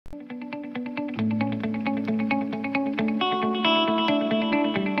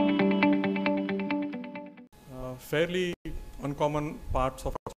Fairly uncommon parts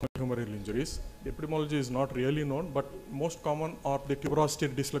of humeral injuries. The epidemiology is not really known, but most common are the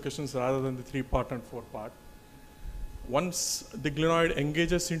tuberosity dislocations rather than the 3-part and 4-part. Once the glenoid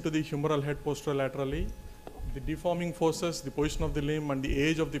engages into the humeral head posterolaterally, the deforming forces, the position of the limb, and the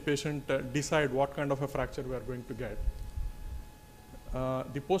age of the patient decide what kind of a fracture we are going to get.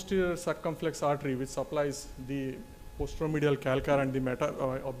 The posterior circumflex artery, which supplies the posteromedial calcar and the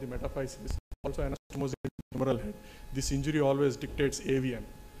of the metaphysis, also anastomosis in the humeral head. This injury always dictates AVN,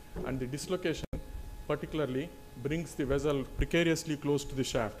 and the dislocation particularly brings the vessel precariously close to the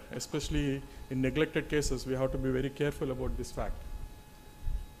shaft. Especially in neglected cases, we have to be very careful about this fact.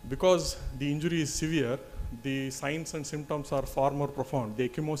 Because the injury is severe, the signs and symptoms are far more profound. The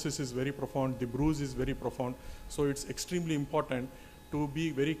ecchymosis is very profound, the bruise is very profound, so it's extremely important to be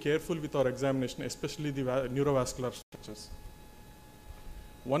very careful with our examination, especially the neurovascular structures.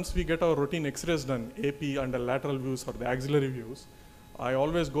 Once we get our routine X-rays done, AP and the lateral views or the axillary views, I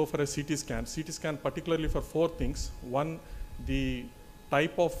always go for a CT scan. CT scan particularly for 4 things. 1, the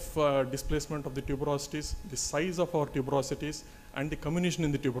type of displacement of the tuberosities, the size of our tuberosities, and the comminution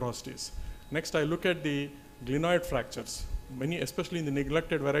in the tuberosities. Next, I look at the glenoid fractures. Especially in the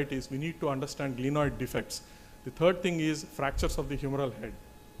neglected varieties, we need to understand glenoid defects. The third thing is fractures of the humeral head.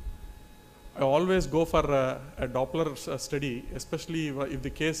 I always go for a Doppler study, especially if the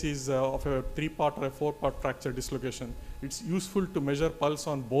case is of a 3-part or a 4-part fracture dislocation. It's useful to measure pulse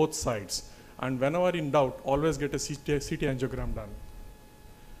on both sides. And whenever in doubt, always get a CT angiogram done.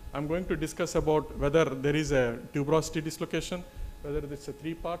 I'm going to discuss about whether there is a tuberosity dislocation, whether it's a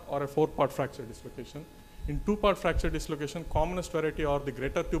 3-part or a 4-part fracture dislocation. In 2-part fracture dislocation, commonest variety are the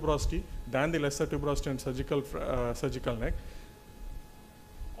greater tuberosity than the lesser tuberosity and surgical neck.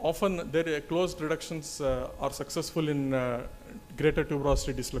 Often, their closed reductions are successful in greater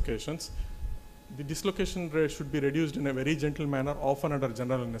tuberosity dislocations. The dislocation rate should be reduced in a very gentle manner, often under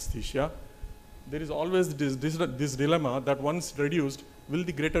general anesthesia. There is always this dilemma that once reduced, will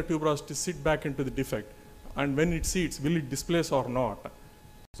the greater tuberosity sit back into the defect? And when it seats, will it displace or not?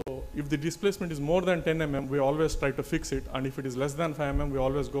 So if the displacement is more than 10 mm, we always try to fix it. And if it is less than 5 mm, we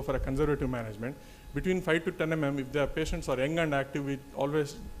always go for a conservative management. Between 5 to 10 mm, if the patients are young and active, we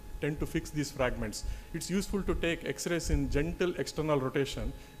always tend to fix these fragments. It's useful to take X-rays in gentle external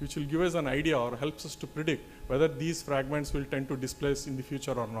rotation, which will give us an idea or helps us to predict whether these fragments will tend to displace in the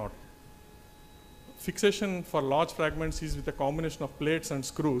future or not. Fixation for large fragments is with a combination of plates and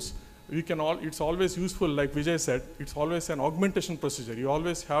screws. It's always useful, like Vijay said, it's always an augmentation procedure. You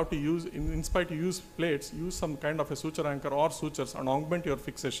always have to use, in spite to use plates, use some kind of a suture anchor or sutures and augment your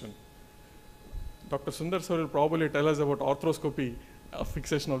fixation. Dr. Sundar sir will probably tell us about arthroscopy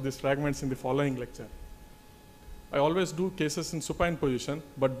fixation of these fragments in the following lecture. I always do cases in supine position,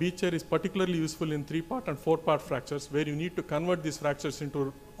 but B chair is particularly useful in 3-part and 4-part fractures where you need to convert these fractures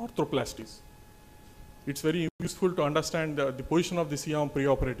into arthroplasties. It's very useful to understand the position of the C-arm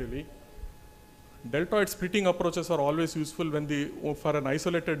preoperatively. Deltoid splitting approaches are always useful when for an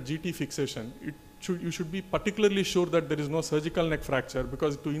isolated GT fixation. You should be particularly sure that there is no surgical neck fracture,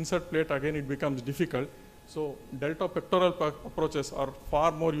 because to insert plate again it becomes difficult. So deltopectoral approaches are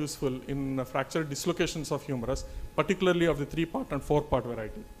far more useful in fracture dislocations of humerus, particularly of the 3-part and 4-part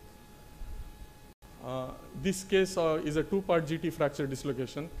variety. This case is a 2-part GT fracture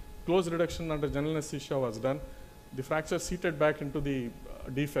dislocation. Close reduction under general anesthesia was done. The fracture seated back into the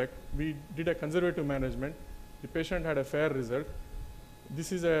defect. We did a conservative management. The patient had a fair result.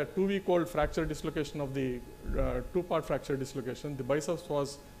 This is a 2-week-old fracture dislocation of the 2-part fracture dislocation. The biceps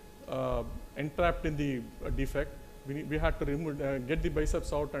was entrapped in the defect. We had to remove, get the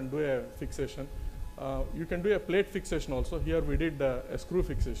biceps out and do a fixation. You can do a plate fixation also. Here we did a screw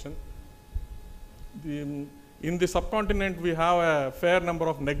fixation. In the subcontinent, we have a fair number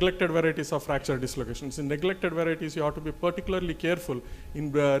of neglected varieties of fracture dislocations. In neglected varieties, you have to be particularly careful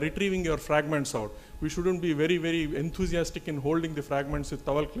in retrieving your fragments out. We shouldn't be very, very enthusiastic in holding the fragments with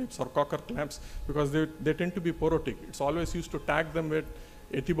towel clips or cocker clamps, because they tend to be porotic. It's always used to tag them with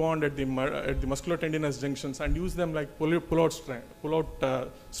ethibond at the musculotendinous junctions and use them like pull-out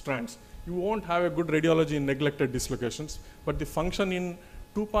strands. You won't have a good radiology in neglected dislocations, but the function in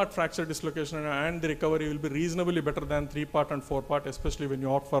 2-part fracture dislocation and the recovery will be reasonably better than 3-part and 4-part, especially when you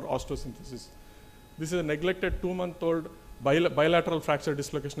opt for osteosynthesis. This is a neglected 2-month-old bilateral fracture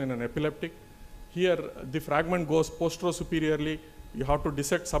dislocation in an epileptic. Here, the fragment goes postero-superiorly. You have to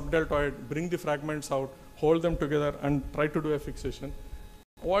dissect subdeltoid, bring the fragments out, hold them together, and try to do a fixation.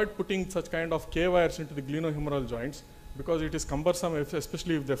 Avoid putting such kind of K-wires into the glenohumeral joints. because it is cumbersome,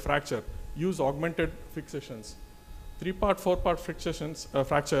 especially if they fracture. Use augmented fixations. 3-part, 4-part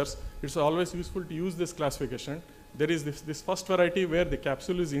fractures, it's always useful to use this classification. There is this first variety where the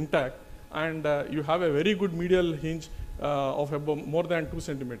capsule is intact and you have a very good medial hinge of about more than 2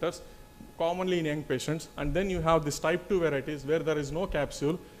 centimeters, commonly in young patients. And then you have this type 2 varieties where there is no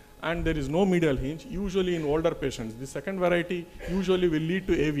capsule and there is no medial hinge, usually in older patients. The second variety usually will lead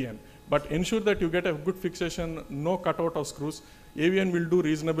to AVN. But ensure that you get a good fixation, no cutout of screws. AVN will do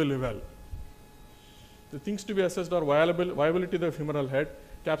reasonably well. The things to be assessed are viability of the femoral head,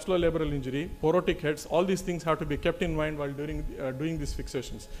 capsulolabral injury, porotic heads. All these things have to be kept in mind while doing these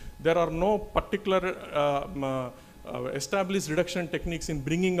fixations. There are no particular established reduction techniques in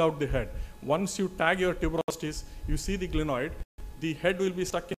bringing out the head. Once you tag your tuberosities, you see the glenoid, the head will be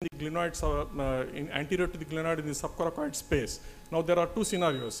stuck in the glenoid, anterior to the glenoid in the subcoracoid space. Now there are two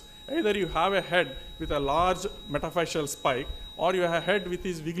scenarios. Either you have a head with a large metaphyseal spike, or you have a head which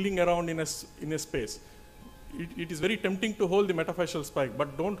is wiggling around in a space. It is very tempting to hold the metaphyseal spike,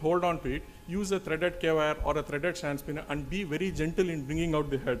 but don't hold on to it. Use a threaded K-wire or a threaded shank spinner and be very gentle in bringing out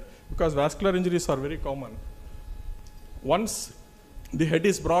the head, because vascular injuries are very common. Once the head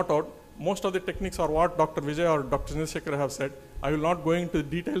is brought out, most of the techniques are what Dr. Vijay or Dr. Chandrasekhar have said. I will not go into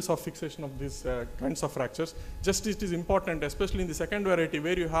details of fixation of these kinds of fractures. Just it is important, especially in the second variety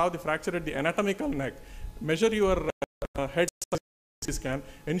where you have the fracture at the anatomical neck. Measure your head scan.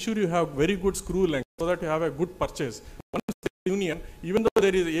 Ensure you have very good screw length so that you have a good purchase. Once the union, even though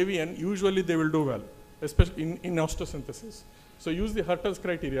there is AVN, usually they will do well, especially in osteosynthesis. So use the Hertel's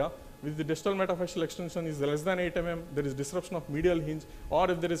criteria. With the distal metaphyseal extension is less than 8 mm, there is disruption of medial hinge,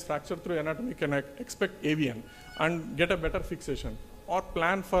 or if there is fracture through anatomic neck, expect AVN and get a better fixation, or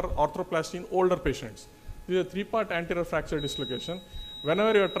plan for arthroplasty in older patients. This is a 3-part anterior fracture dislocation.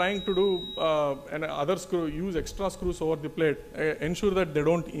 Whenever you are trying to do another screw, use extra screws over the plate, ensure that they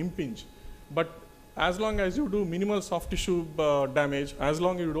don't impinge. But as long as you do minimal soft tissue damage, as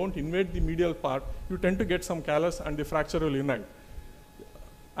long as you don't invade the medial part, you tend to get some callus and the fracture will unite.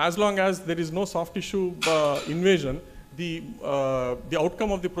 As long as there is no soft tissue invasion, the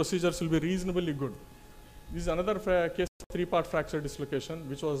outcome of the procedures will be reasonably good. This is another case of 3-part fracture dislocation,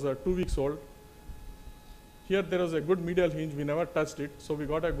 which was 2 weeks old. Here there was a good medial hinge, we never touched it, so we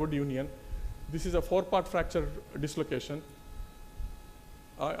got a good union. This is a 4-part fracture dislocation.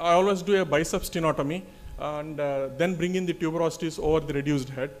 I always do a bicep stenotomy and then bring in the tuberosities over the reduced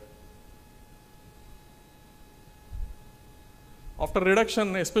head. After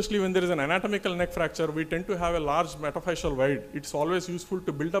reduction, especially when there is an anatomical neck fracture, we tend to have a large metaphyseal void. It's always useful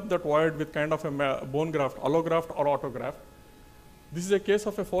to build up that void with kind of a bone graft, allograft or autograft. This is a case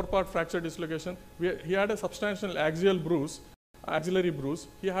of a 4-part fracture dislocation. He had a substantial axial bruise, axillary bruise.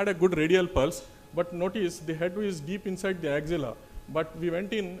 He had a good radial pulse, but notice the head is deep inside the axilla. But we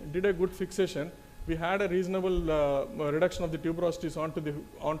went in, did a good fixation. We had a reasonable reduction of the tuberosities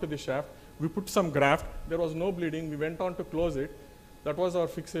onto the shaft. We put some graft. There was no bleeding. We went on to close it. That was our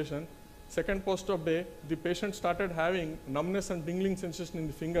fixation. Second post-op day, the patient started having numbness and tingling sensation in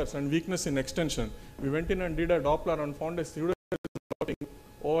the fingers and weakness in extension. We went in and did a Doppler and found a pseudo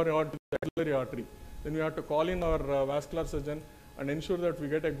over the axillary artery. Then we had to call in our vascular surgeon and ensure that we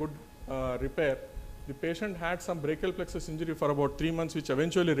get a good repair. The patient had some brachial plexus injury for about 3 months, which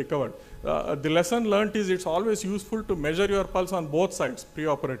eventually recovered. The lesson learned is it's always useful to measure your pulse on both sides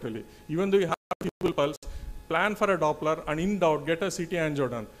preoperatively. Even though you have a feeble pulse, plan for a Doppler and in doubt, get a CT angio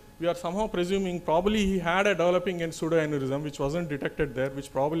done. We are somehow presuming probably he had a developing pseudoaneurysm which wasn't detected there,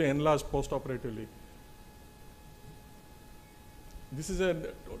 which probably enlarged postoperatively. This is a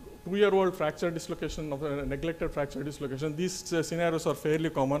 2-year-old fracture dislocation of a neglected fracture dislocation. These scenarios are fairly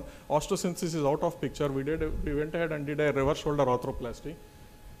common. Osteosynthesis is out of picture. We went ahead and did a reverse shoulder arthroplasty.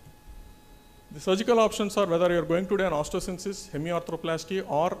 The surgical options are whether you are going to do an osteosynthesis, hemiarthroplasty,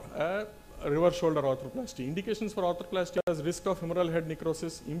 or a reverse shoulder arthroplasty. Indications for arthroplasty has risk of humeral head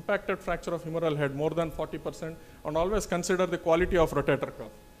necrosis, impacted fracture of humeral head more than 40%, and always consider the quality of rotator cuff.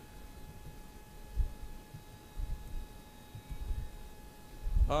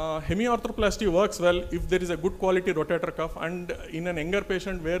 Hemiarthroplasty works well if there is a good quality rotator cuff and in an younger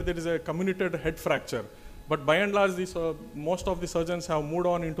patient where there is a comminuted head fracture. But by and large, most of the surgeons have moved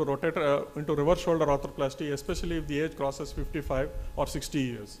on into reverse shoulder arthroplasty, especially if the age crosses 55 or 60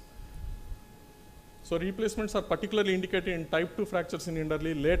 years. So replacements are particularly indicated in type 2 fractures in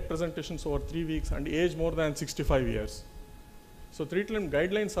elderly, late presentations over 3 weeks, and age more than 65 years. So treatment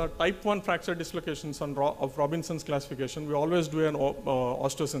guidelines are type 1 fracture dislocations of Robinson's classification. We always do an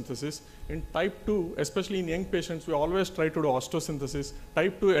osteosynthesis. In type 2, especially in young patients, we always try to do osteosynthesis.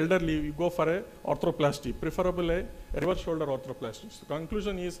 Type 2 elderly, we go for a arthroplasty, preferably a reverse shoulder arthroplasty. So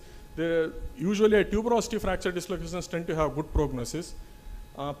conclusion is, usually a tuberosity fracture dislocations tend to have good prognosis.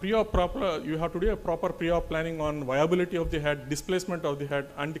 You have to do a proper pre-op planning on viability of the head, displacement of the head,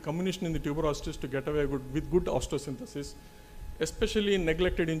 and the combination in the tuberosities to get away with good osteosynthesis. Especially in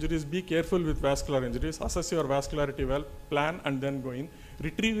neglected injuries, be careful with vascular injuries. Assess your vascularity well, plan, and then go in.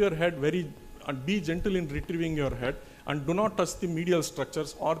 Retrieve your head and be gentle in retrieving your head, and do not touch the medial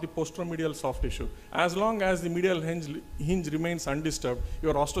structures or the posteromedial soft tissue. As long as the medial hinge remains undisturbed,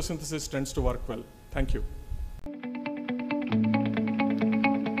 your osteosynthesis tends to work well. Thank you.